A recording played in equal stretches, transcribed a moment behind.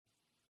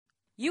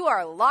You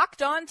are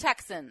Locked On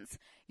Texans,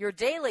 your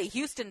daily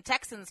Houston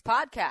Texans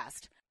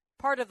podcast,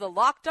 part of the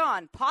Locked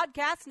On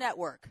Podcast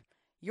Network,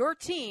 your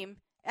team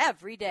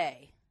every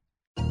day.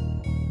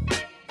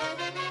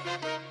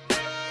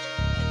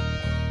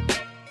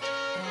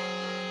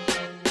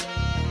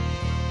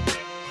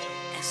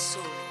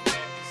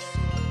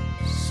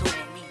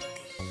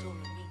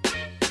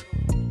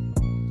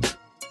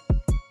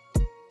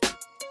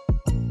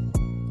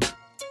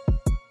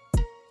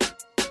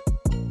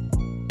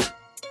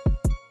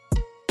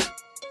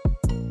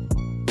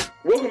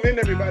 Welcome in,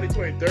 everybody,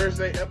 to a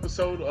Thursday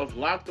episode of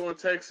Locked On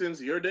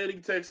Texans, your daily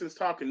Texans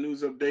talking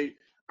news update.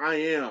 I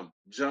am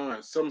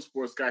John, some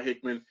sports guy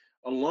Hickman,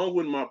 along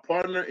with my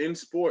partner in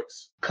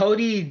sports,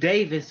 Cody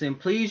Davis. And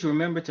please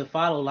remember to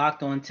follow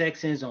Locked On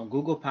Texans on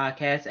Google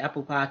Podcasts,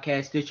 Apple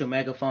Podcasts, Stitcher,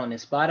 Megaphone,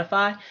 and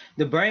Spotify.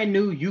 The brand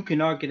new You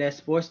Can Argue That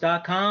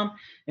Sports.com.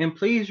 And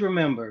please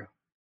remember,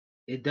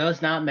 it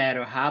does not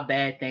matter how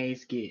bad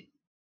things get.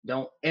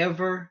 Don't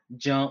ever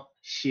jump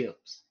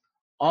ships.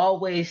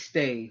 Always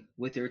stay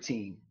with your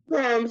team.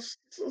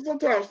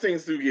 Sometimes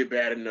things do get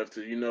bad enough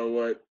to, you know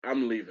what,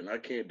 I'm leaving. I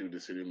can't do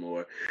this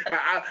anymore.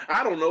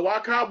 I don't know why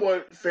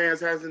Cowboy fans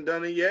hasn't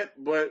done it yet,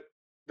 but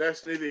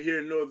that's neither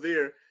here nor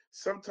there.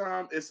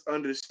 Sometimes it's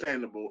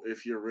understandable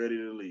if you're ready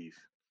to leave.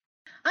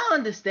 I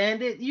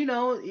understand it. You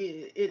know,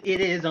 it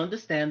is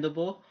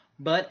understandable.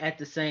 But at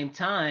the same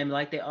time,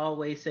 like they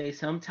always say,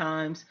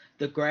 sometimes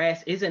the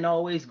grass isn't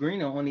always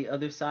greener on the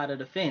other side of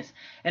the fence.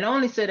 And I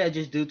only say that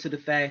just due to the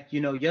fact,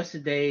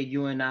 yesterday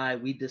you and I,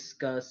 we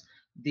discussed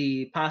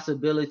the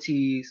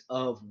possibilities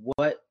of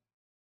what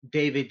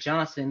David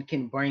Johnson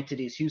can bring to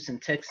this Houston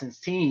Texans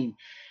team.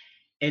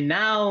 And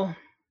now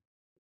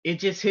it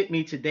just hit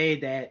me today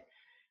that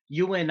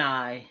you and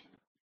I,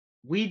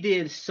 we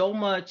did so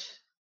much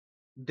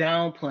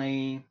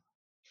downplaying,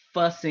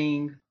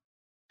 fussing,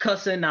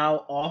 cussing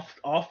out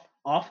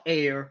off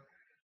air.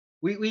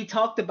 We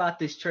talked about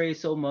this trade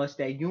so much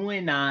that you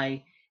and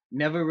I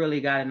never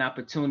really got an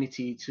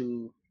opportunity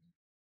to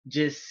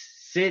just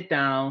sit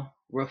down,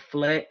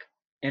 reflect,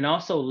 and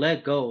also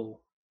let go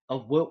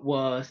of what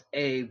was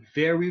a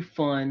very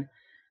fun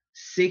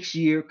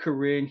 6-year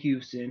career in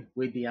Houston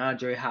with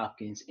DeAndre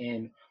Hopkins.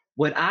 And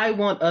what I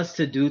want us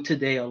to do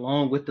today,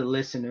 along with the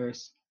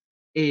listeners,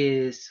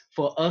 is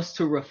for us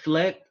to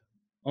reflect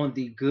on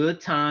the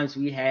good times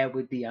we had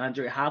with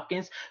DeAndre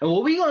Hopkins. And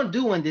what we're going to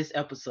do in this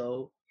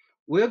episode,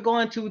 we're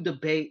going to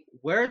debate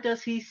where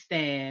does he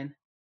stand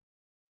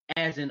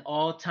as an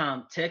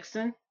all-time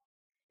Texan.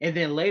 And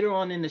then later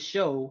on in the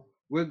show,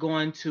 we're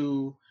going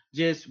to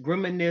just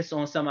reminisce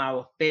on some of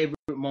our favorite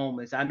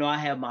moments. I know I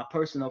have my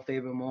personal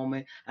favorite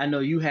moment. I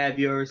know you have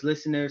yours.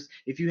 Listeners,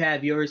 if you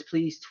have yours,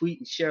 please tweet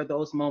and share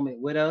those moments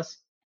with us.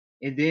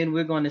 And then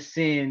we're going to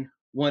send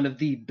one of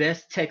the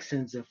best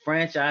Texans in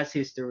franchise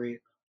history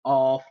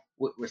off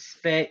with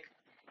respect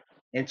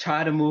and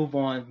try to move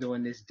on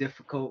during this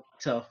difficult,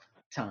 tough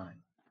time.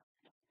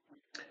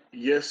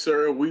 Yes,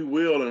 sir, we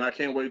will, and I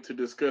can't wait to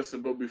discuss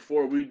it. But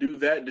before we do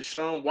that,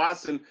 Deshaun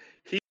Watson,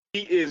 he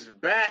is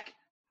back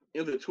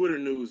in the Twitter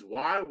news.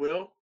 Why?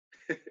 Well,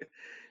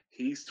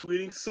 he's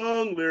tweeting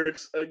song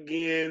lyrics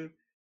again.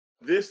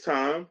 This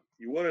time,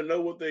 you want to know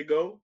what they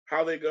go,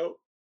 how they go?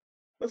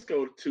 Let's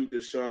go to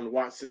Deshaun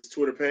Watson's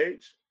Twitter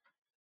page.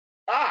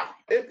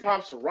 It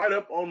pops right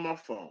up on my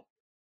phone.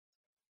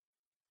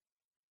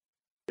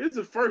 Here's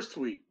the first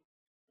tweet.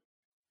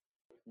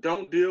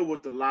 Don't deal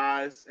with the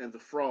lies and the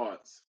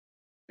frauds.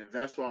 And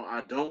that's why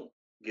I don't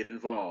get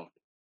involved.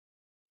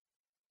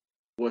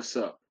 What's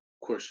up?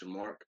 Question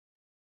mark.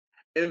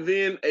 And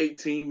then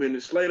 18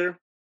 minutes later,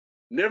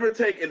 never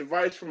take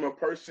advice from a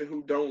person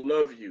who don't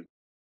love you.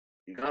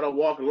 You gotta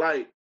walk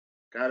light,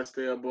 gotta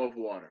stay above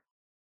water.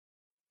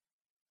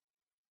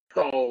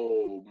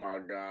 Oh my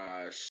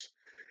gosh.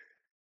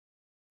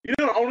 You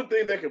know, the only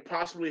thing that could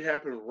possibly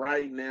happen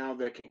right now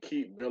that can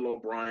keep Bill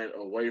O'Brien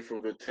away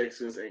from the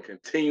Texans and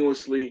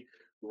continuously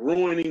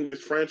ruining this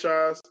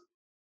franchise,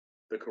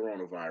 the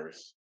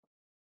coronavirus.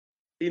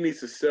 He needs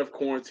to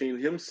self-quarantine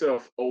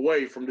himself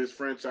away from this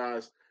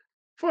franchise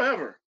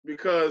forever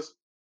because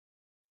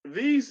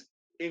these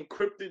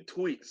encrypted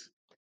tweets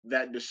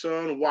that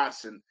Deshaun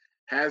Watson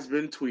has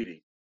been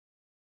tweeting,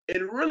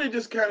 it really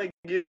just kind of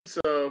gives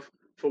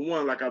for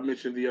one, like I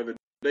mentioned the other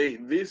day,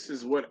 this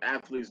is what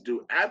athletes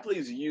do.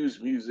 Athletes use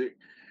music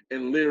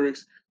and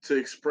lyrics to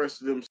express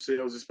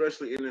themselves,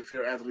 especially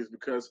NFL athletes,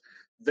 because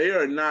they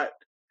are not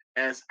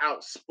as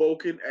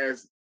outspoken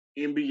as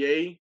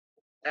NBA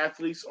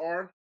athletes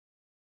are.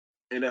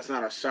 And that's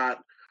not a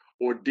shot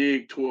or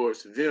dig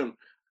towards them.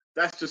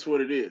 That's just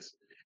what it is.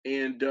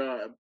 And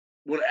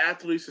when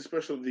athletes,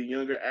 especially the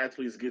younger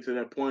athletes, get to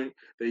that point,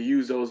 they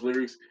use those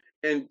lyrics.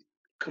 And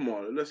come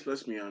on,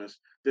 let's be honest.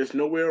 There's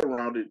no way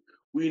around it.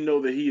 We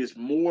know that he is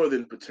more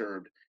than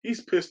perturbed.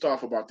 He's pissed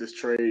off about this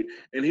trade,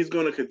 and he's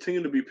going to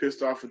continue to be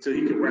pissed off until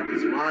he can wrap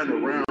his mind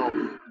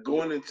around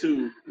going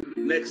into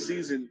next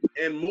season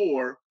and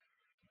more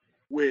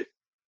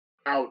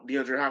without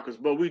DeAndre Hopkins.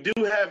 But we do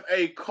have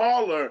a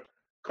caller.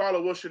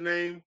 Caller, what's your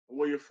name?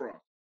 Where you're from?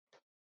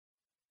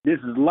 This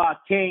is Law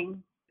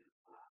King.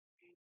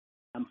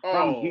 I'm from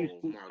Oh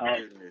Houston. my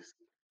goodness.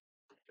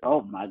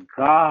 Oh my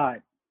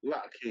God.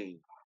 Lock King.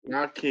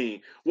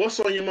 What's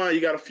on your mind?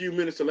 You got a few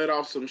minutes to let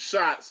off some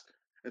shots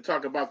and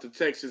talk about the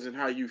Texans and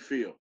how you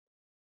feel.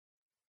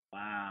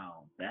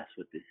 Wow, that's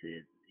what this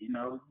is. You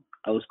know,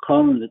 I was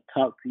calling to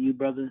talk to you,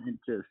 brother, and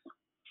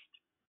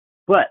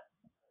but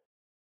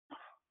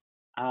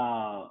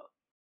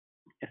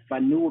if I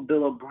knew where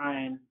Bill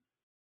O'Brien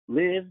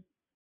lived,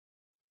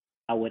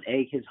 I would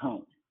egg his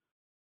home.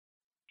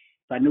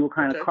 If I knew what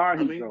kind of car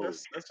he drove,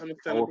 that's I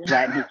understandable. would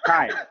flatten his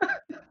tires.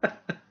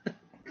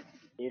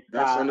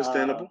 That's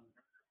understandable.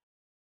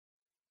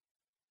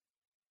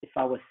 If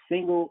I was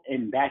single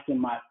and back in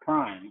my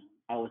prime,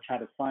 I would try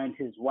to find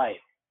his wife.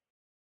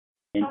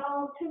 Too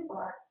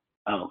far.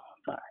 Oh,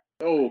 sorry.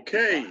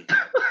 Okay.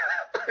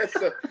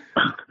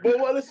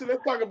 But listen,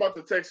 let's talk about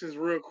the Texans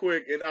real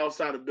quick and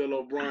outside of Bill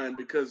O'Brien,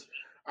 because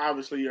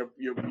obviously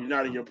you're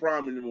not in your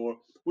prime anymore.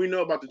 We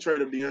know about the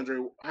trade of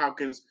DeAndre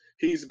Hopkins.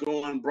 He's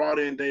brought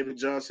in David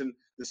Johnson,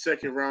 the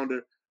second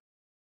rounder.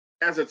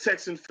 As a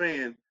Texan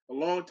fan, a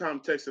longtime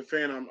Texan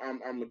fan,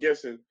 I'm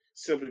guessing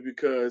simply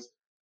because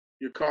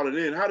you're calling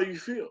in. How do you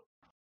feel?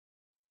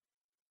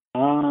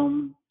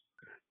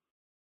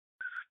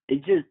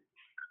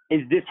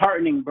 It's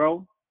disheartening,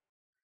 bro.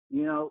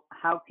 You know,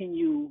 how can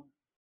you?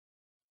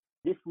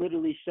 This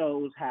literally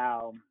shows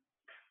how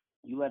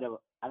you let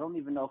I don't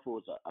even know if it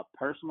was a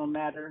personal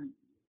matter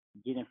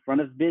get in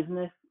front of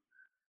business.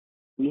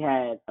 We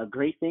had a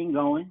great thing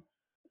going.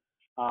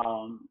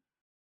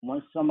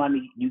 Once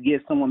you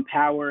give someone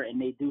power and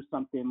they do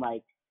something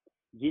like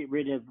get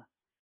rid of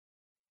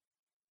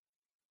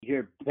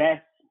your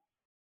best,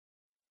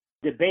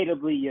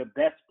 debatably your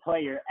best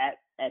player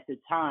at the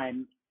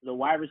time, the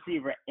wide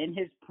receiver in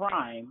his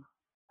prime,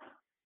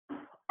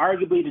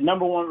 arguably the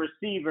number one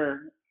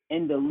receiver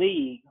in the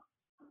league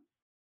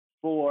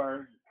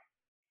for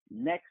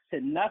next to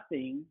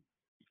nothing,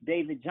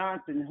 David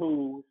Johnson,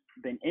 who's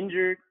been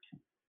injured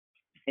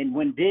and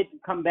when did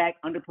come back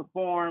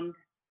underperformed,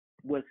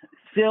 was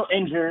still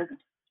injured.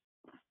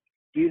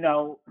 You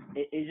know,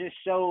 it just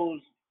shows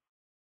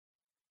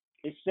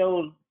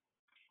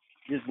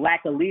this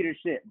lack of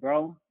leadership,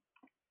 bro.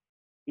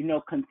 You know,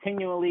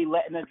 continually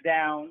letting us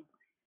down.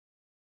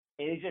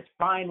 It just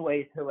find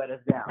ways to let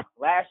us down.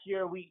 Last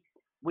year we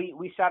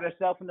shot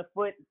ourselves in the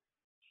foot,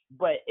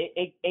 but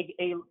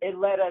it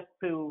led us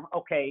to,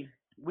 okay,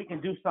 we can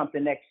do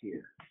something next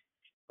year,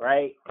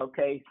 right?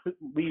 Okay,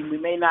 we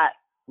may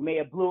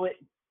have blew it.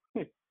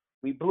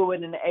 We blew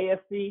it in the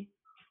AFC,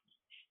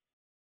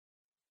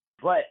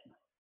 but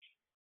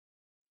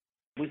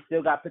we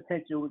still got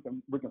potential.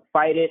 We can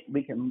fight it.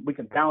 We can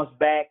bounce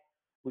back.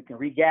 We can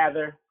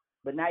regather.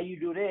 But now you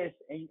do this,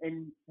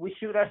 and we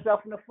shoot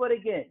ourselves in the foot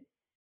again.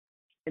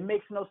 It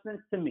makes no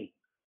sense to me.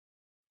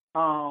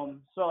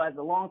 So as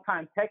a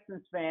longtime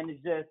Texans fan,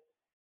 it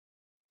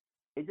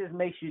just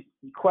makes you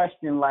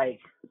question, like,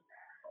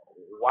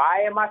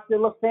 why am I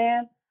still a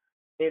fan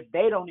if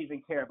they don't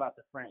even care about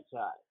the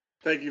franchise?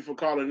 Thank you for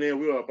calling in.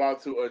 We are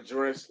about to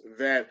address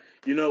that.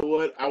 You know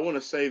what? I want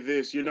to say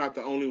this. You're not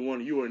the only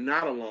one. You are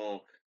not alone.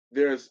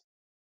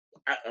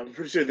 I'm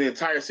pretty sure the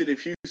entire city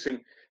of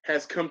Houston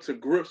has come to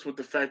grips with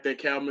the fact that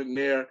Cal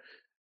McNair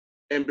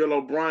and Bill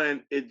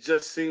O'Brien, it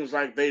just seems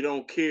like they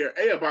don't care,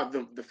 about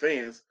the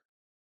fans.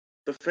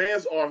 The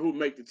fans are who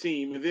make the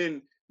team, and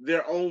then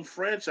their own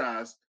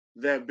franchise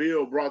that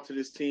Bill brought to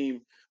this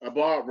team,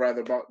 Bob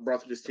rather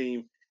brought to this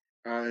team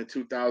in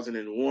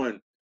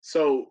 2001.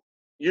 So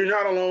you're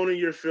not alone in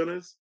your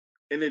feelings,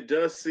 and it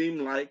does seem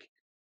like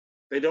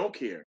they don't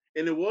care.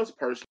 And it was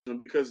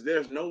personal because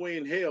there's no way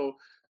in hell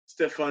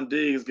Stephon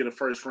Diggs get a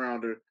first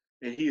rounder,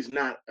 and he's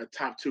not a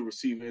top 2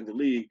 receiver in the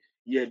league.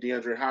 Yet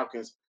DeAndre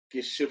Hopkins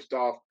gets shipped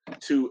off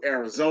to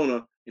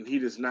Arizona, and he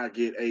does not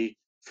get a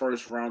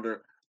first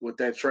rounder with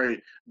that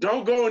trade.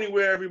 Don't go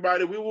anywhere,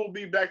 everybody. We will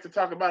be back to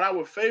talk about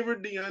our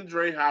favorite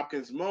DeAndre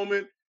Hopkins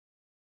moment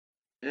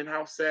and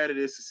how sad it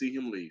is to see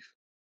him leave.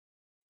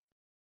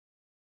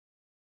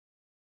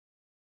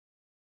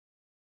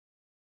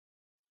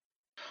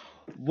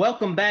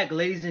 Welcome back,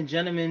 ladies and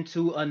gentlemen,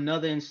 to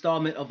another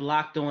installment of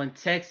Locked On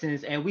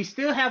Texans. And we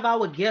still have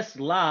our guest,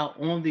 La,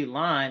 on the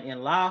line.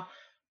 And La,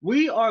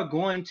 we are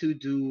going to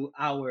do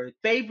our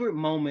favorite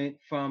moment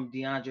from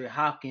DeAndre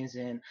Hopkins.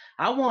 And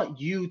I want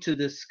you to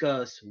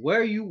discuss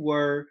where you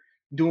were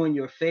during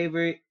your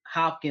favorite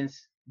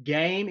Hopkins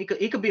game.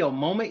 It could be a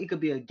moment, it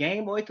could be a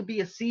game, or it could be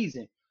a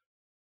season.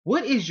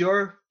 What is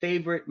your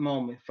favorite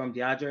moment from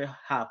DeAndre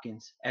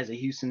Hopkins as a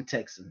Houston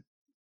Texan?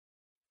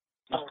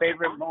 My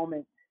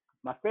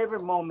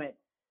favorite moment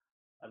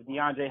of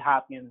DeAndre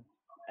Hopkins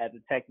as a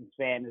Texans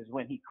fan is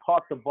when he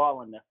caught the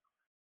ball in the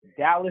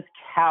Dallas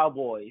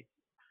Cowboys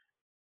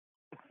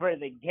for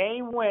the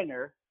game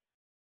winner.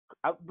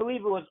 I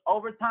believe it was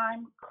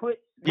overtime.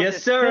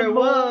 Yes, sir, it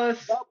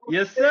was.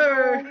 Yes,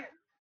 sir.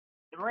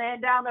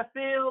 Ran down the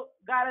field,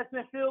 got us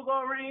in field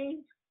goal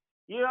range.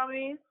 You know what I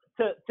mean?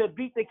 To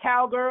beat the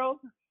Cowgirls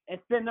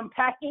and send them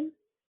packing.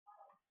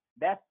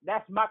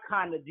 That's my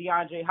kind of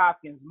DeAndre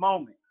Hopkins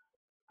moment.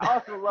 I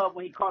also love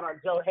when he called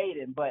out Joe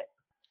Hayden, but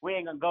we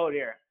ain't gonna go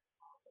there.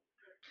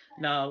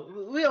 No,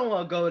 we don't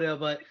want to go there,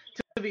 but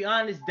to be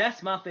honest,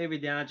 that's my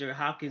favorite DeAndre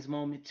Hopkins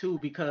moment too,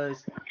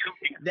 because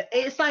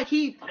it's like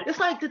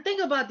the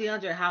thing about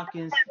DeAndre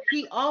Hopkins,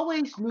 he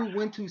always knew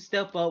when to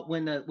step up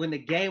when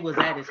the game was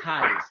at its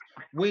highest.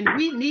 When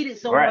we needed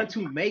someone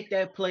to make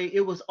that play,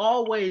 it was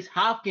always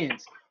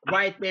Hopkins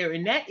right there,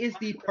 and that is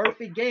the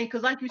perfect game.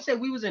 Because like you said,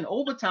 we was in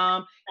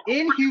overtime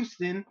in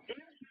Houston.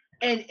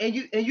 And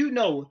you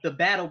know the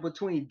battle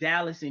between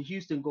Dallas and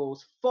Houston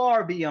goes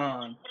far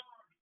beyond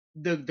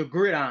the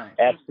gridiron.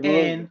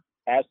 Absolutely. And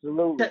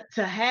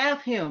to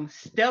have him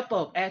step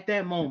up at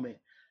that moment,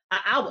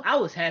 I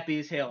was happy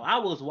as hell. I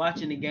was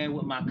watching the game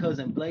with my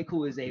cousin Blake,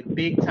 who is a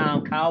big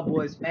time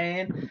Cowboys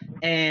fan.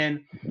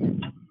 And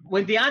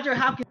when DeAndre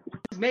Hopkins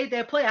made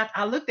that play,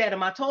 I looked at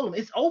him. I told him,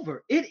 it's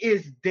over. It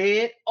is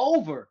dead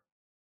over.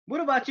 What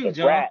about you,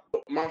 John?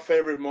 My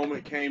favorite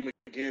moment came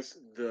against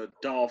the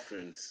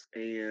Dolphins,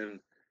 and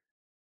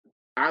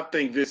I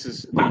think this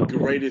is the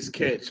greatest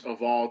catch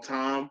of all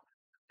time.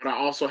 But I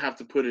also have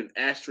to put an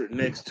asterisk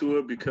next to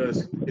it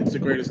because it's the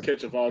greatest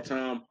catch of all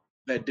time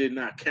that did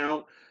not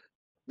count.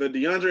 The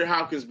DeAndre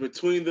Hopkins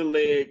between the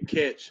leg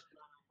catch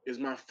is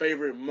my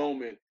favorite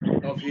moment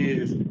of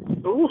his.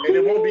 Ooh. And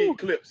it won't be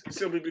eclipsed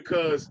simply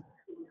because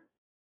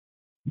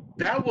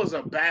that was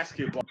a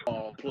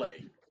basketball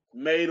play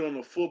made on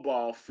a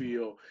football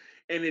field,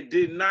 and it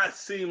did not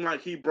seem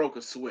like he broke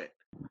a sweat.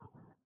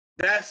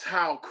 That's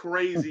how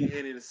crazy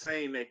and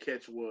insane that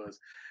catch was.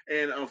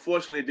 And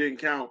unfortunately, it didn't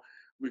count.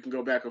 We can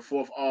go back and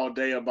forth all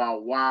day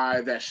about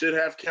why that should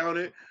have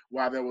counted,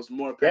 why there was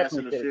more pass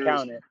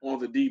interference on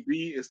the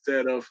DB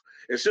instead of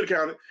 – it should have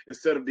counted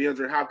instead of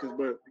DeAndre Hopkins.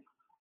 But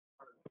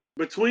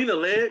between the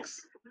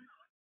legs,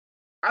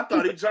 I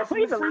thought he jumped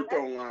from the free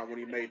throw line when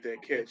he made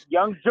that catch.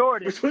 Young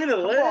Jordan. Between the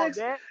legs,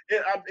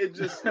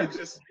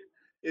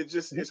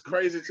 it's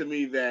crazy to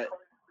me that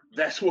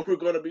that's what we're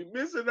going to be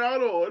missing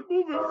out on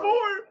moving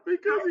forward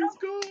because he's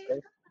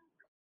gone.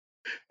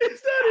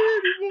 It's not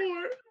here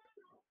anymore.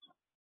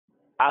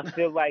 I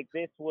feel like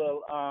this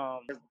will I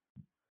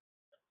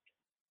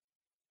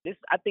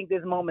think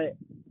this moment,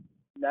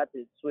 not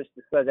to switch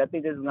the subject, I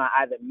think this is gonna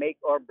either make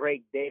or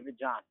break David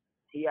Johnson.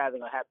 He either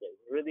gonna have to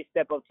really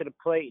step up to the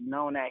plate,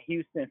 knowing that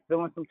Houston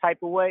feeling some type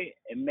of way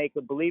and make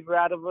a believer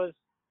out of us,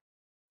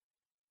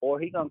 or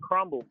he gonna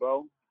crumble,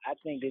 bro. I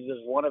think it's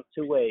just one of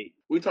two ways.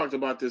 We talked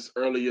about this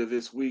earlier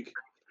this week.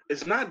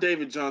 It's not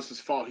David Johnson's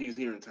fault he's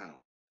here in town.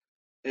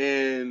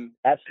 And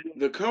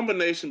the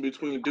combination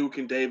between Duke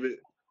and David,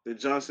 the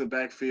Johnson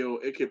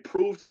backfield, it could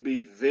prove to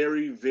be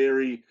very,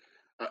 very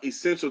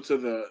essential to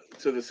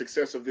the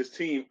success of this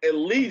team, at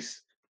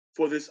least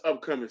for this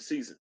upcoming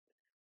season.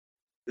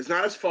 It's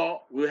not his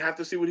fault. We'll have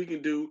to see what he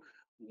can do.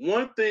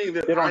 One thing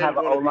that I'm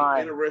going to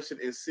be interested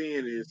in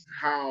seeing is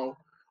how,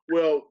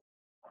 well,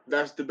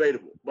 that's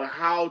debatable, but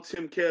how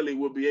Tim Kelly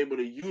will be able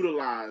to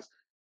utilize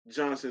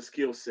Johnson's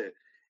skill set.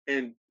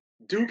 And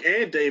Duke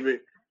and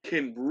David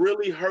can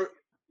really hurt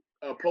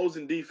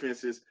opposing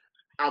defenses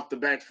out the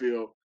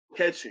backfield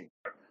catching.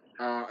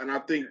 And I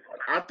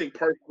think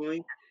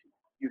personally,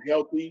 he's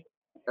healthy,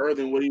 other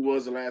than what he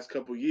was the last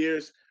couple of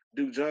years.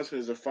 Duke Johnson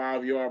is a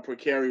 5-yard per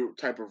carry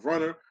type of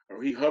runner,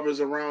 or he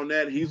hovers around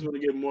that. He's going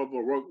to get more of a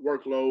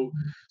workload.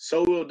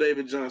 So will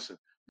David Johnson.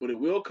 But it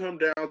will come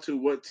down to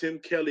what Tim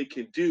Kelly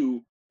can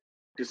do,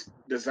 just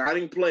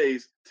designing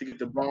plays to get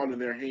the ball in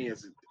their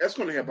hands. That's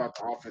going to help out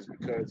the offense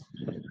because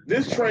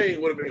this trade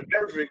would have been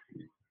perfect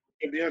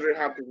if DeAndre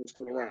Hopkins was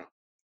still around.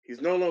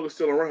 He's no longer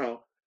still around.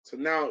 So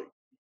now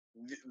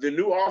the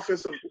new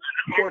offensive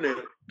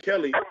coordinator,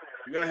 Kelly,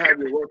 you're going to have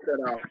to work that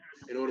out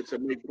in order to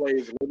make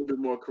plays a little bit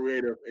more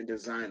creative and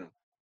design them.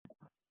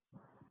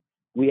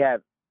 I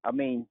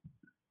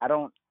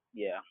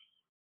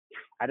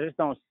just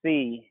don't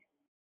see.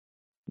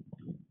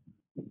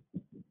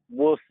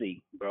 We'll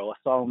see, bro. That's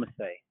all I'm going to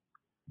say.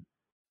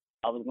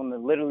 I was going to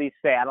literally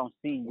say I don't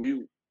see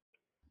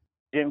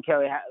Jim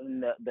Kelly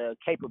having the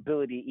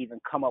capability to even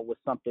come up with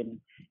something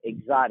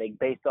exotic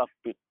based off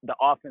the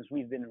offense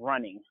we've been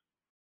running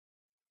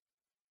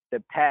the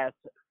past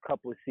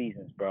couple of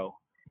seasons, bro.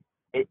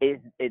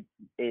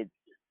 It's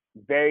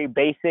very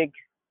basic.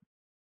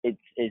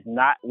 It's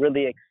not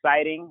really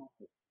exciting.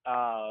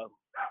 I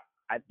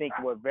think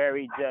we're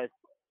very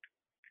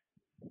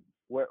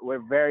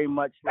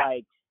much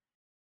like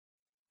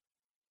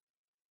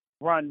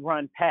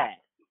run pass,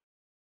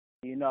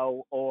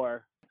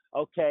 or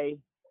okay,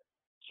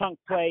 chunk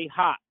play,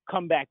 hot,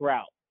 comeback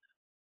route.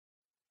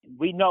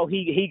 We know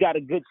he got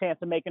a good chance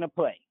of making a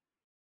play.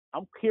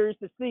 I'm curious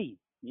to see.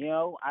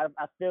 I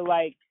feel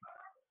like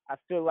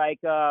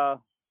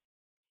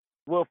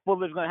Will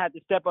Fuller's gonna have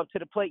to step up to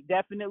the plate.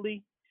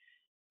 Definitely,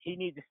 he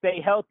needs to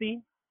stay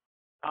healthy.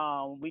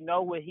 We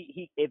know when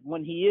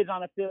when he is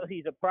on the field,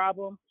 he's a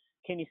problem.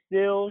 Kenny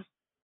Stills,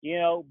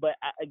 but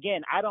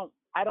again, I don't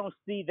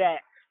see that.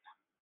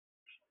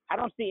 I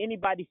don't see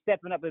anybody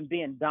stepping up and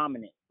being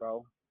dominant,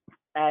 bro,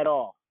 at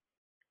all.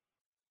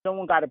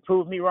 Someone got to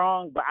prove me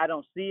wrong, but I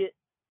don't see it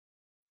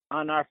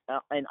on our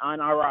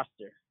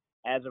roster.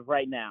 as of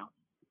right now.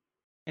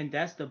 And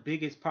that's the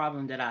biggest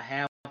problem that I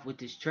have with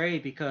this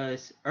trade,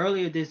 because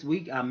earlier this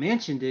week I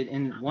mentioned it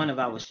in one of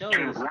our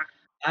shows.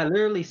 I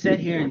literally sat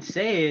here and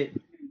said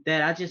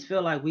that I just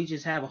feel like we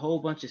just have a whole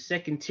bunch of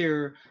second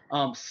tier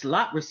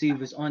slot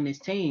receivers on this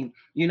team.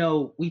 You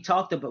know, we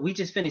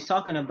just finished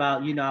talking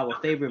about, you know, our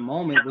favorite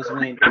moment was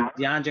when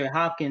DeAndre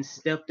Hopkins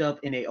stepped up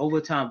in a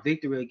overtime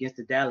victory against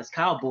the Dallas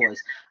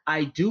Cowboys.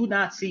 I do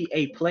not see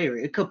a player.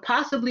 It could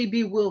possibly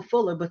be Will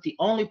Fuller, but the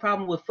only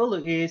problem with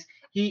Fuller is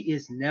he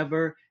is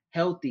never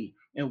healthy.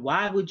 And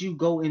why would you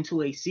go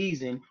into a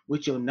season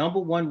with your number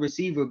one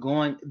receiver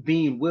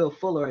being Will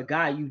Fuller, a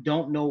guy you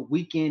don't know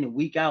week in and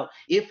week out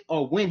if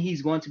or when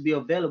he's going to be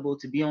available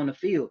to be on the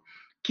field?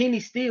 Kenny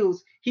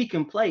Stills, he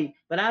can play,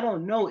 but I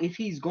don't know if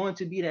he's going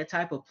to be that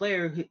type of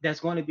player that's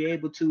going to be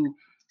able to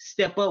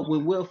step up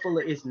when Will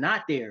Fuller is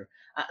not there.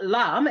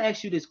 La, I'm gonna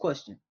ask you this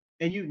question,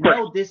 and you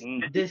know this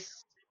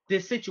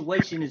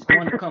situation is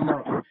going to come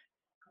up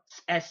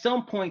at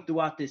some point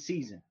throughout this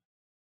season.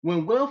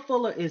 When Will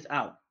Fuller is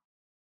out,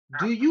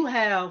 do you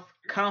have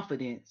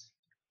confidence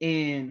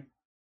in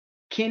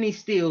Kenny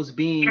Stills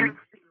being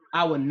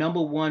our number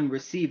one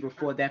receiver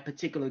for that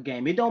particular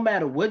game? It don't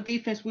matter what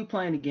defense we're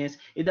playing against.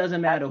 It doesn't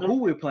matter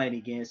who we're playing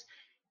against.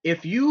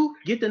 If you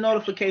get the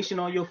notification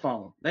on your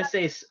phone, let's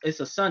say it's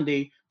a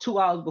Sunday, 2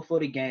 hours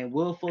before the game,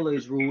 Will Fuller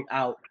is ruled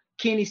out,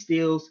 Kenny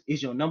Stills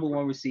is your number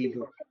one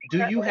receiver.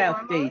 Do you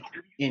have faith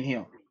in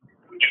him?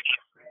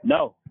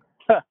 No,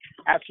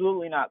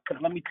 absolutely not. Because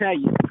let me tell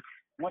you,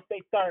 once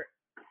they start,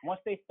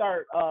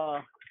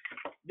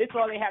 this is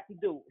all they have to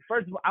do.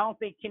 First of all, I don't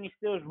think Kenny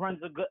Stills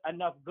runs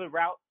enough good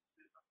route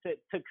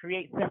to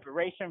create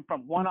separation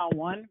from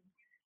one-on-one.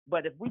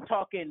 But if we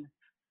talking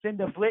send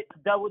the blitz,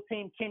 double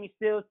team Kenny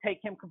Stills, take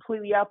him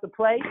completely out the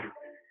play,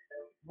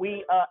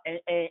 we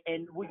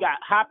and we got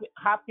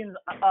Hopkins.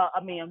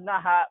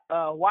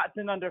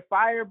 Watson under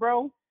fire,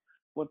 bro.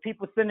 When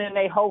people sending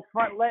their whole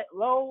front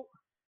load,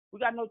 we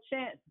got no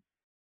chance.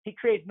 He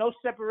creates no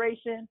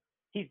separation.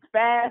 He's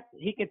fast.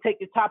 He can take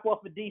the top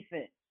off of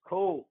defense.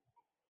 Cool.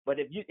 But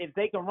if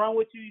they can run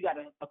with you, you got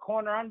a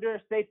corner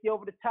under, safety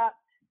over the top.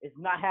 It's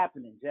not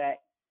happening, Jack.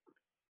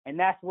 And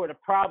that's where the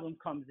problem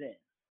comes in.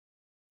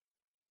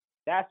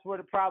 That's where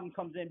the problem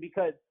comes in,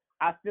 because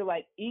I feel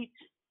like each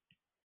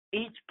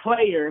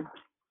player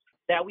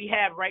that we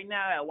have right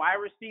now at wide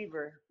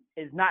receiver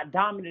is not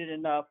dominant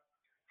enough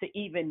to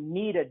even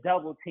need a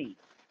double team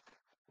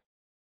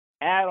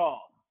at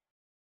all.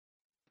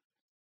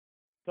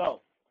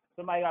 So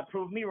somebody got to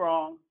prove me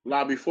wrong.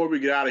 La, before we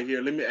get out of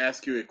here, let me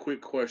ask you a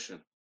quick question.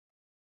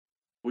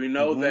 We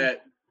know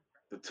that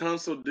the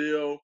Tunsil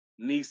deal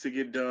needs to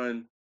get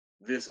done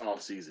this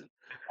offseason.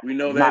 We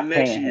know that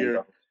next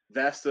year,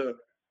 that's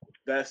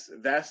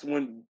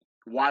when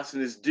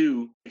Watson is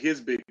due his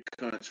big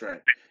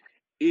contract.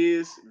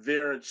 Is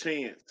there a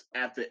chance,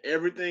 after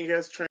everything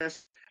has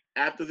transferred,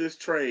 after this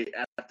trade,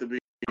 after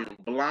being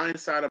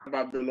blindsided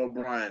by Bill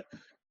O'Brien,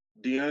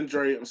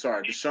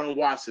 Deshaun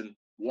Watson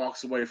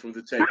walks away from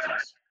the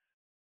Texans?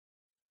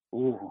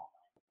 Ooh.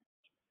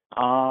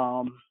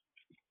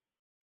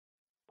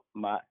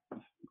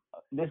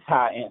 This is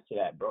how I answer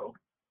that, bro.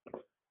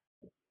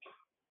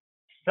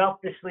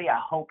 Selfishly, I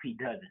hope he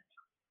doesn't.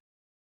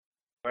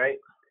 Right?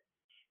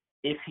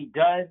 If he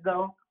does,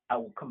 though, I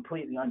will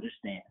completely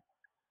understand.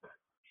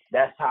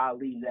 That's how I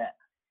leave that.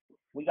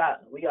 We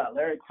got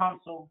Larry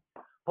Tunsil,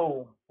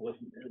 who was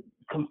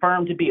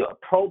confirmed to be a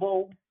Pro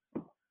Bowl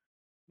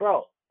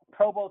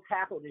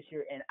tackle this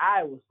year, and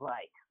I was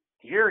like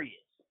furious.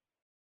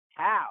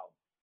 How?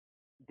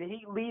 Didn't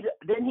he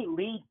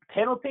lead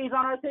penalties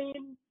on our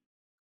team?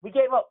 We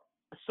gave up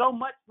so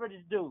much for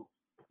this dude,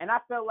 and I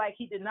felt like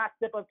he did not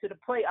step up to the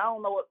plate. I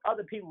don't know what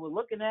other people were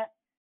looking at,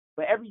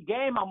 but every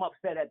game I'm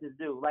upset at this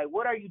dude. Like,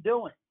 what are you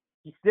doing?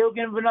 He's still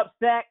giving up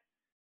sacks.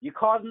 You're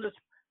causing us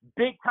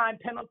big-time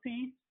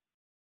penalties.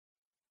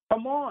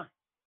 Come on.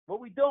 What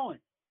we doing?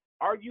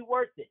 Are you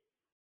worth it?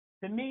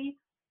 To me,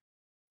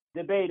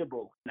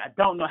 debatable. And I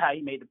don't know how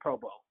he made the Pro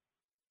Bowl.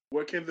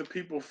 Where can the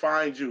people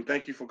find you?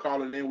 Thank you for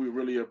calling in. We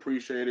really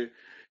appreciate it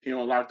here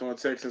on Locked On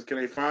Texans. Can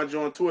they find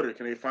you on Twitter?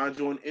 Can they find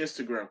you on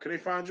Instagram? Can they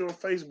find you on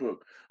Facebook?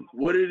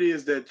 What it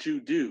is that you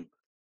do?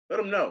 Let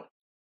them know.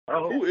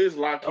 Who is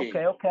La King?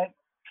 Okay.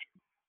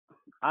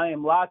 I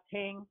am La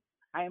King.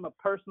 I am a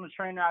personal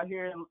trainer out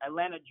here in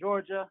Atlanta,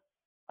 Georgia.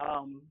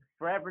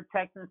 Forever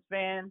Texans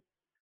fan.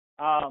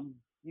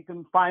 You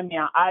can find me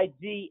on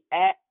IG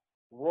at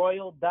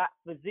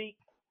royal.physique.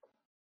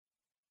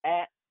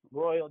 At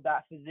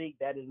royal.physique.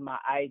 That is my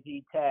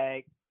IG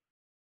tag.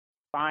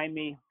 Find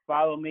me,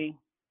 follow me.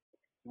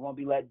 You won't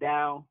be let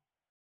down.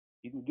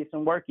 You can get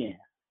some work in.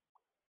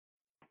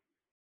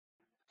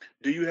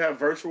 Do you have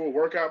virtual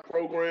workout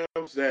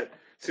programs that,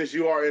 since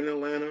you are in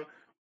Atlanta,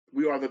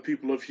 we are the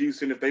people of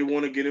Houston, if they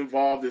want to get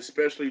involved,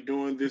 especially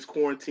during this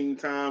quarantine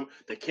time,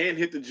 they can't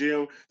hit the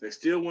gym, they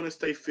still want to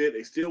stay fit,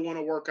 they still want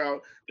to work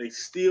out, they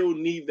still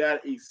need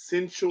that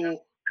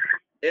essential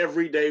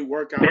everyday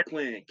workout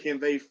plan. Can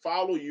they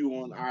follow you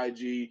on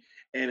IG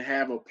and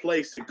have a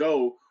place to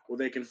go where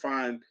they can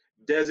find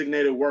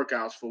designated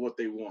workouts for what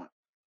they want.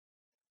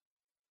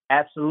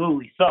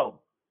 Absolutely. So,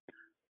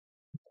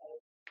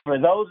 for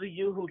those of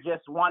you who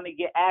just want to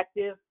get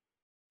active,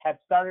 have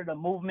started a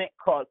movement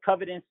called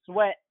Covered in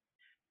Sweat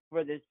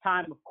for this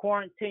time of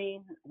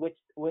quarantine, which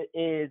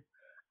is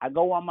I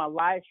go on my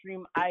live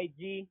stream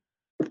IG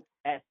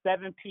at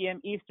 7 p.m.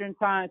 Eastern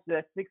time, so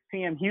that's 6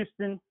 p.m.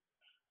 Houston,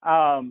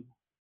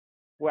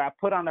 where I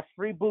put on a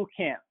free boot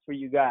camp for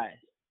you guys.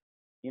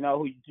 You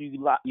know,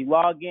 you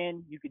log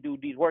in, you can do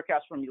these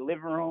workouts from your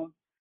living room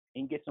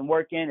and get some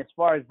work in. As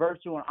far as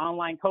virtual and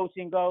online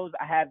coaching goes,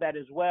 I have that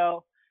as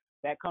well.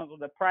 That comes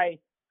with a price.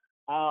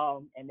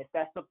 And if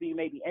that's something you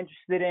may be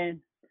interested in,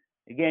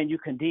 again, you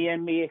can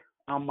DM me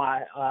on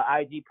my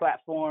IG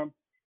platform,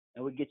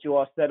 and we'll get you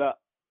all set up.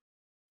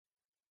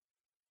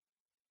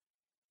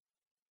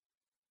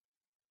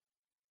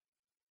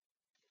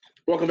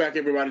 Welcome back,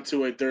 everybody,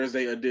 to a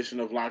Thursday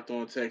edition of Locked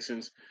On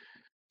Texans.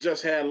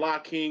 Just had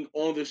Lock King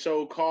on the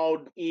show,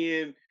 called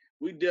in.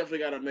 We definitely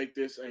got to make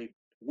this a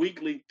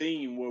weekly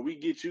theme where we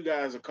get you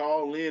guys a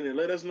call in and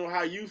let us know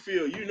how you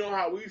feel. You know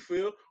how we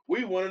feel.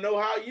 We want to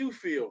know how you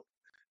feel.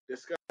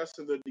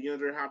 Discussing the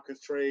DeAndre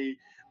Hopkins trade,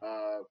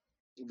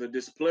 the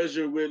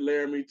displeasure with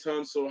Laramie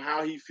Tunsil,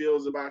 how he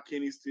feels about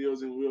Kenny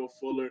Stills and Will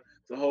Fuller,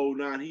 the whole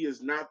nine. He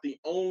is not the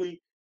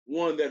only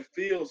one that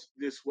feels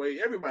this way.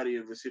 Everybody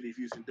in the city of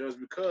Houston does,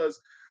 because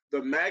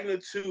the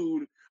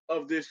magnitude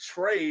of this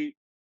trade,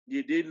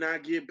 you did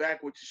not get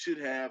back what you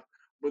should have.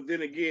 But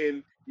then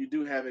again, you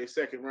do have a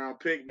second-round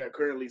pick that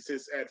currently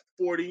sits at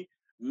 40.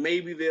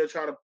 Maybe they'll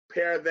try to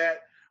pair that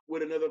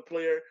with another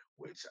player,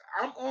 which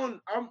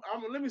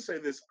let me say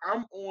this.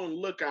 I'm on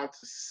lookout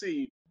to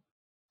see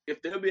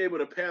if they'll be able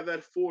to pair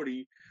that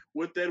 40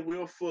 with that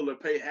Will Fuller,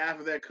 pay half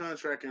of that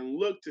contract, and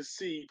look to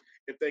see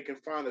if they can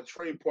find a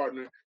trade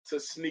partner to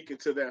sneak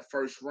into that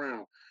first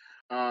round.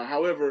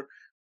 However,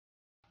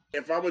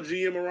 if I'm a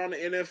GM around the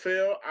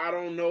NFL, I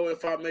don't know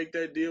if I make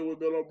that deal with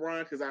Bill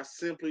O'Brien, because I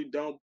simply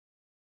don't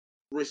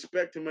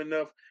respect him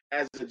enough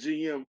as a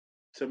GM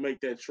to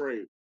make that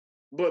trade.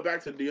 But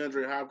back to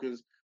DeAndre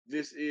Hopkins,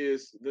 this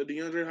is the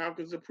DeAndre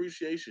Hopkins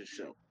Appreciation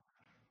Show.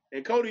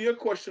 And Cody, your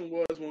question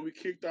was, when we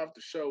kicked off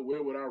the show,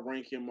 where would I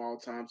rank him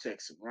all-time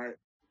Texan, right?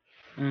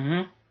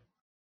 Mm-hmm.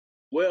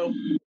 Well,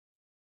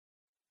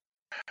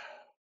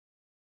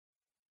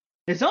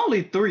 it's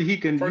only three. He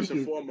can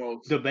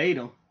foremost debate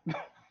him.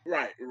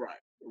 Right.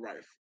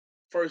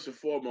 First and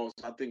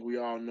foremost, I think we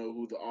all know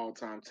who the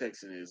all-time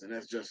Texan is, and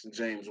that's Justin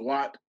James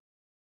Watt.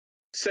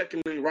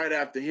 Secondly, right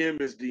after him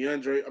is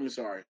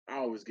I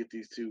always get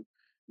these two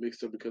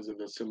mixed up because of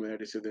the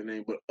similarities of their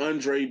name, but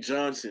Andre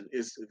Johnson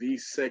is the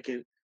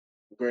second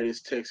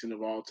greatest Texan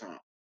of all time.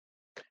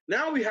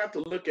 Now we have to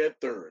look at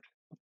third.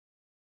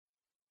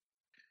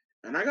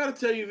 And I got to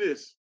tell you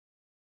this.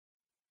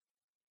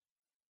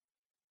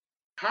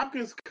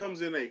 Hopkins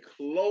comes in a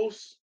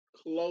close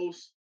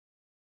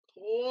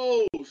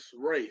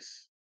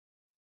race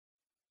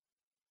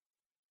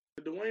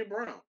to Dwayne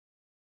Brown.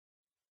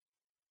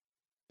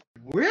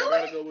 Really?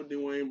 I gotta go with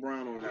Dwayne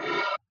Brown on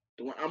that.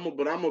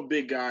 I'm a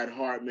big guy at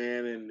heart,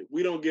 man, and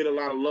we don't get a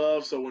lot of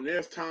love. So when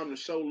there's time to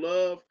show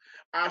love,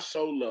 I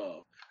show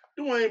love.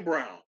 Dwayne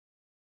Brown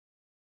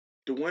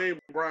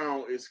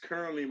is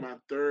currently my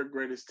third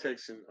greatest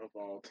Texan of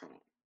all time.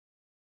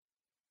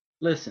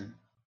 Listen,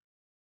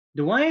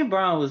 Dwayne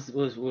Brown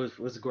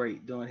was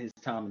great during his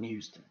time in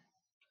Houston,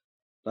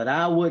 but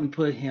I wouldn't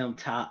put him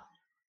top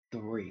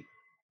 3,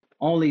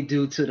 only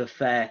due to the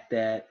fact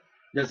that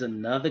there's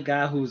another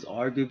guy who's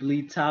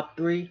arguably top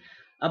 3.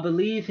 I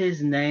believe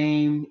his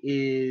name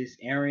is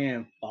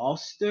Arian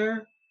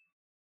Foster.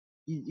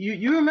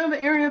 You remember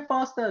Arian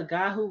Foster, a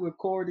guy who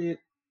recorded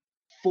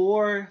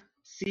 4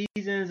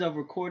 seasons of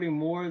recording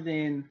more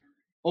than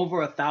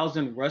over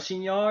 1,000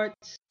 rushing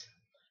yards?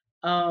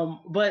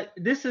 But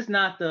this is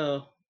not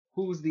the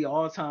who's the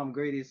all-time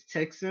greatest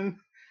Texan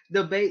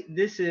debate.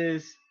 This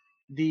is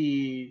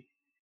the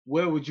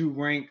where would you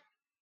rank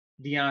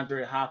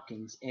DeAndre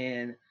Hopkins,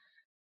 and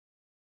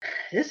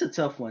it's a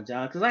tough one,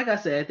 John. Because like I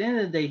said, at the end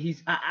of the day,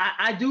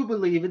 I do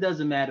believe it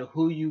doesn't matter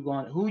who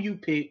you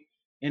pick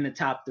in the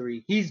top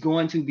 3. He's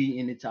going to be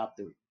in the top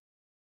 3.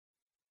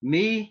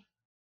 Me,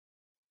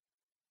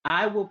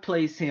 I will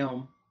place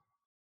him.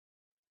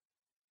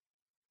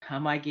 I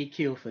might get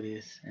killed for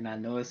this, and I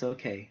know it's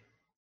okay.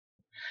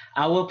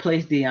 I will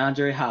place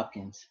DeAndre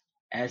Hopkins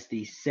as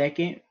the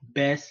second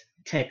best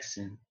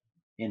Texan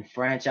in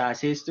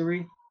franchise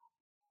history,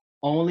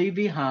 only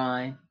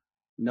behind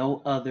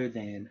no other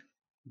than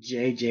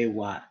J.J.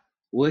 Watt,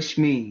 which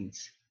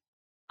means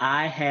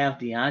I have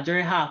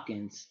DeAndre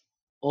Hopkins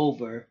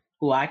over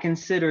who I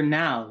consider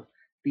now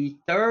the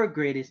third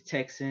greatest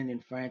Texan in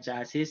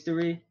franchise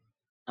history,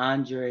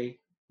 Andre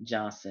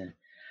Johnson.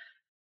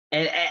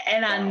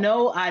 And I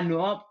know I'm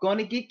going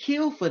to get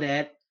killed for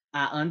that.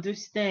 I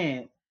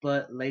understand.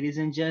 But ladies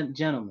and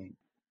gentlemen,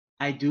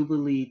 I do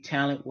believe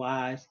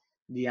talent-wise,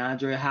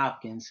 DeAndre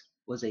Hopkins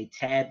was a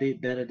tad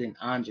bit better than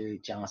Andre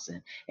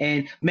Johnson.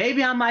 And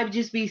maybe I might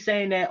just be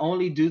saying that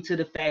only due to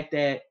the fact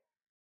that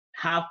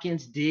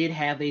Hopkins did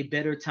have a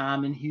better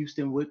time in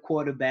Houston with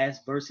quarterbacks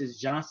versus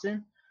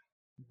Johnson.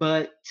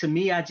 But to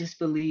me, I just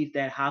believe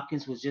that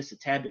Hopkins was just a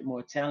tad bit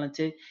more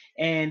talented.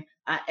 And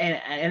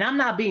I'm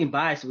not being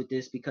biased with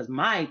this because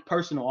my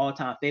personal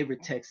all-time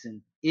favorite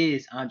Texan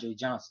is Andre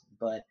Johnson.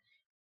 But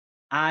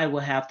I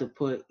will have to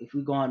put, if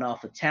we're going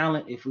off of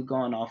talent, if we're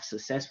going off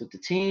success with the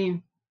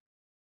team,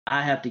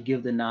 I have to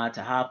give the nod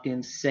to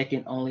Hopkins,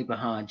 second only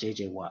behind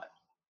J.J. Watt.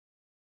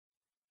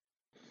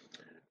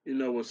 You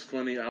know what's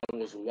funny? I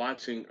was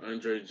watching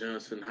Andre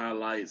Johnson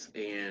highlights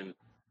and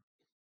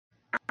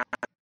I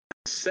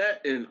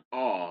sat in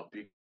awe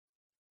because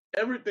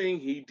everything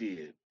he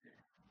did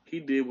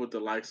with the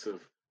likes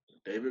of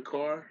David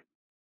Carr,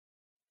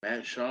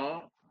 Matt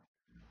Shaw,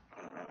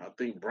 I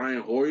think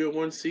Brian Hoyer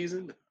one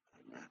season,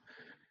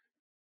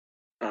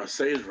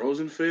 Sage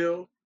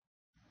Rosenfeld.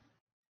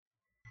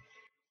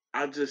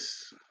 And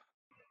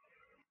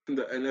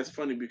that's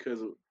funny because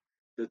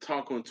the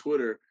talk on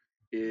Twitter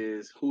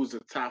is who's the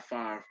top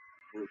 5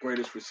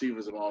 greatest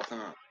receivers of all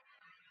time.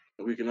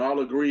 And we can all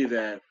agree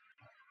that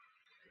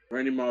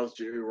Randy Moss,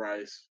 Jerry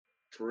Rice,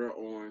 Terrell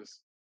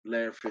Owens,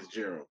 Larry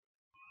Fitzgerald.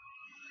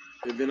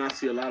 And then I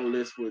see a lot of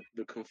lists with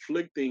the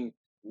conflicting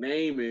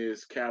name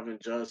is Calvin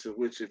Johnson,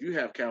 which if you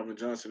have Calvin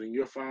Johnson in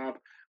your 5,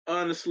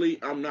 honestly,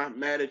 I'm not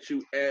mad at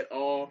you at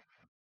all.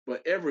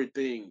 But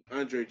everything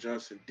Andre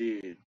Johnson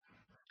did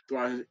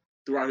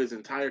throughout his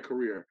entire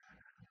career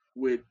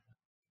with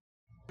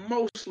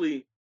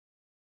mostly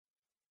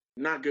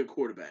not good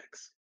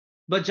quarterbacks.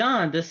 But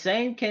John, the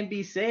same can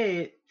be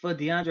said for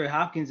DeAndre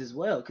Hopkins as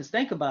well. Because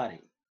think about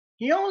it.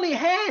 He only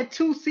had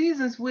 2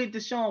 seasons with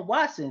Deshaun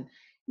Watson.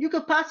 You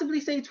could possibly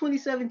say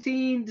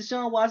 2017,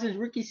 Deshaun Watson's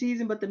rookie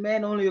season, but the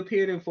man only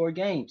appeared in 4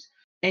 games.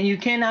 And you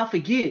cannot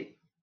forget,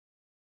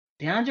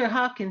 DeAndre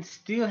Hopkins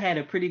still had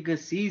a pretty good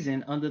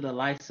season under the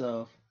likes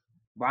of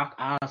Brock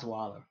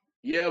Osweiler.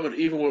 Yeah, but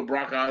even with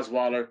Brock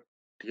Osweiler,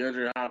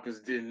 DeAndre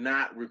Hopkins did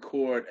not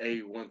record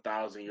a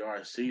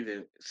 1,000-yard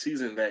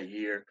season that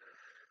year.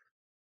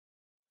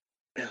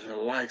 And the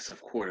likes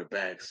of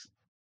quarterbacks.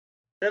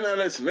 And now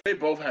listen, they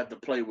both had to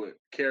play with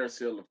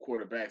carousel of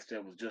quarterbacks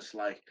that was just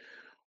like,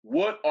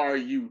 what are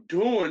you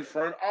doing,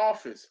 front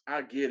office?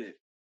 I get it.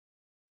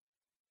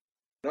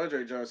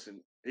 Andre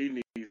Johnson, he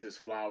needs his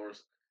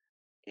flowers.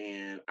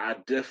 And I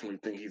definitely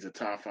think he's a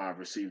top 5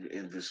 receiver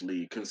in this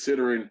league,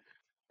 considering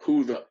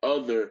who the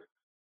other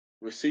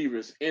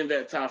receivers in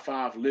that top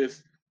 5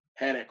 list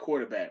had at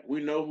quarterback.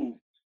 We know who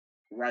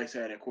Rice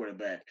had at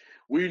quarterback.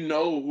 We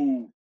know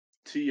who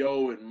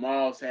T.O. and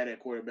Moss had at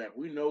quarterback.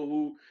 We know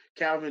who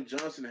Calvin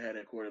Johnson had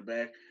at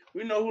quarterback.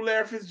 We know who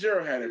Larry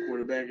Fitzgerald had at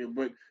quarterback.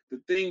 But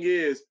the thing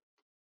is,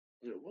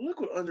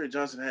 look what Andre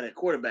Johnson had at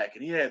quarterback,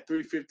 and he had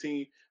 3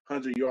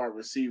 1,500-yard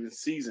receiving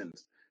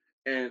seasons.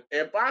 And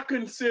if I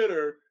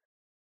consider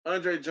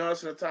Andre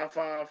Johnson a top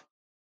 5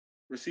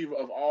 receiver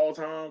of all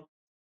time,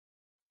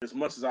 as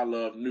much as I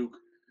love Nuke,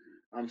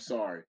 I'm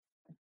sorry.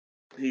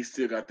 He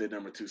still got that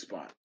number 2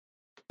 spot.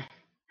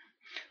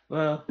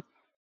 Well,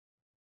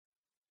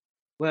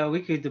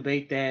 we could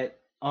debate that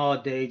all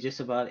day, just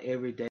about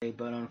every day,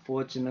 but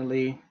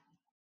unfortunately,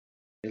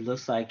 it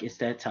looks like it's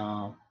that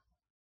time.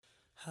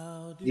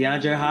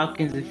 DeAndre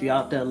Hopkins, if you're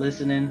out there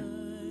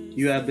listening,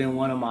 you have been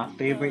one of my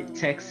favorite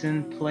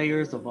Texan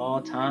players of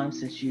all time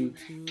since you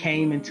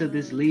came into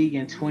this league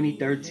in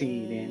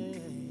 2013.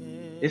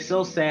 And it's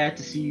so sad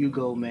to see you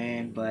go,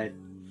 man, but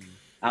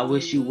I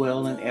wish you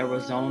well in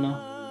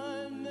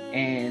Arizona.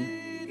 And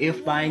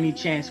if by any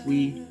chance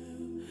we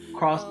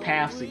cross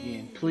paths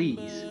again,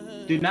 please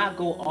do not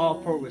go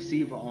all pro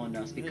receiver on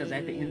us, because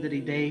at the end of the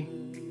day,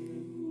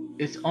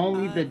 it's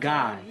only the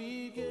guy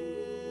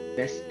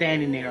that's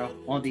standing there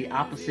on the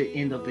opposite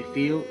end of the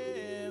field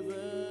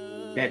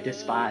that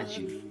despise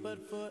you.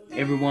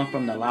 Everyone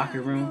from the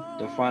locker room,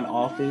 the front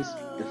office,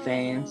 the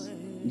fans,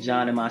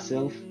 John and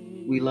myself,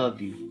 we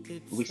love you.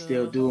 We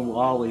still do, and we'll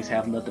always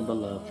have nothing but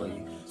love for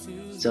you.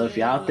 So if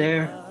you're out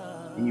there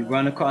and you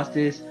run across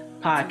this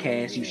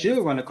podcast, you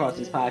should run across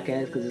this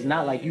podcast, because it's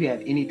not like you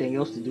have anything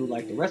else to do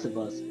like the rest of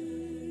us.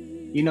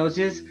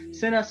 Just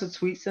send us a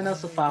tweet, send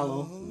us a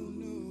follow,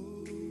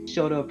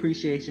 show the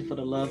appreciation for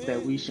the love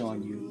that we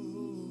shown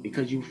you,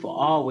 because you for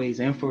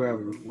always and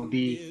forever will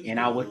be in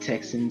our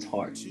Texans'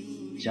 heart.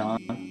 John?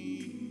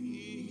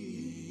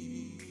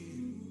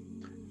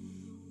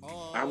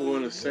 I'm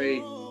going to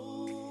say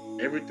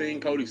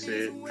everything Cody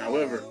said.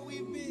 However,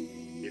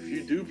 if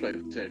you do play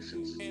the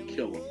Texans,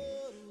 kill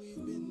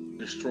them.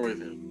 Destroy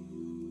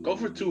them. Go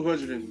for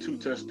 202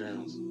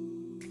 touchdowns.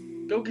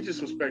 Go get you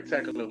some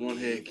spectacular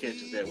one-head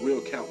catches that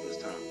will count this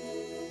time.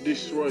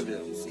 Destroy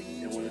them.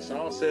 And when it's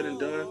all said and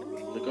done,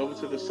 look over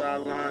to the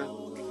sideline.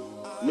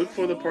 Look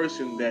for the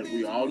person that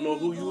we all know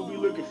who you will be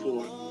looking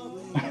for.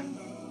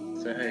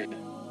 Say, hey,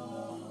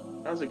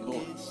 how's it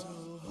going?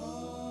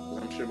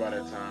 I'm sure by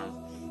that time,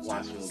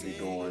 Watson will be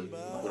going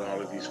with all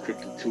of these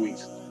cryptic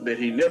tweets that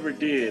he never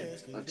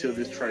did until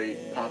this trade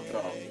popped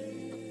off.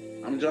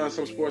 I'm John,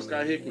 some sports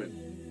guy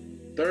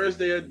Hickman.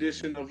 Thursday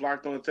edition of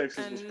Locked On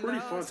Texans was pretty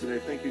fun today.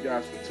 Thank you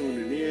guys for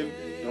tuning in.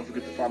 Don't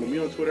forget to follow me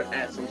on Twitter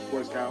at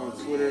SomeSportsGuy on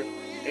Twitter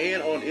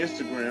and on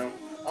Instagram.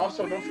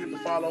 Also, don't forget to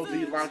follow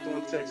the Locked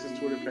On Texans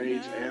Twitter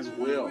page as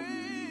well.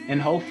 And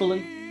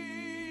hopefully,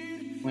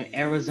 when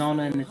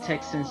Arizona and the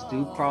Texans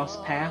do cross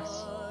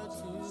paths,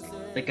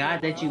 the guy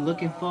that you're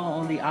looking for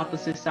on the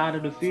opposite side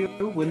of the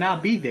field will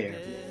not be there,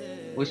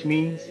 which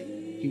means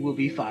he will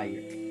be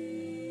fired.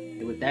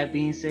 And with that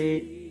being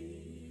said,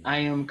 I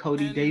am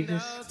Cody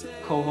Davis,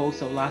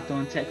 co-host of Locked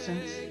On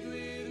Texans.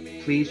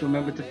 Please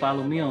remember to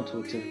follow me on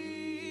Twitter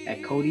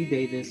at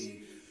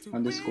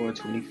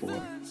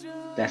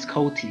CodyDavis_24. That's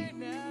Cody,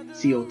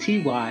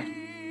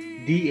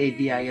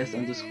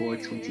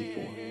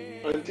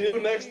 COTYDAVIS_24.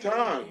 Until next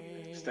time,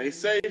 stay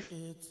safe,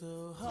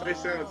 stay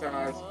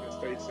sanitized, and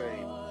stay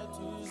sane.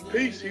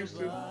 Peace,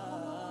 Houston.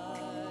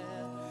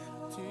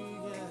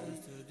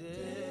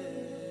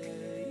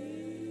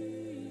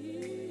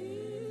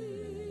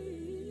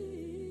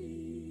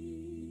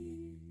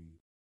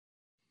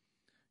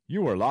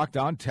 You are Locked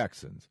On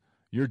Texans,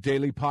 your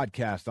daily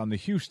podcast on the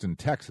Houston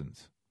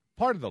Texans.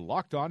 Part of the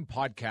Locked On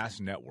Podcast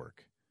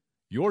Network.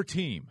 Your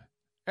team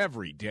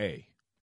every day.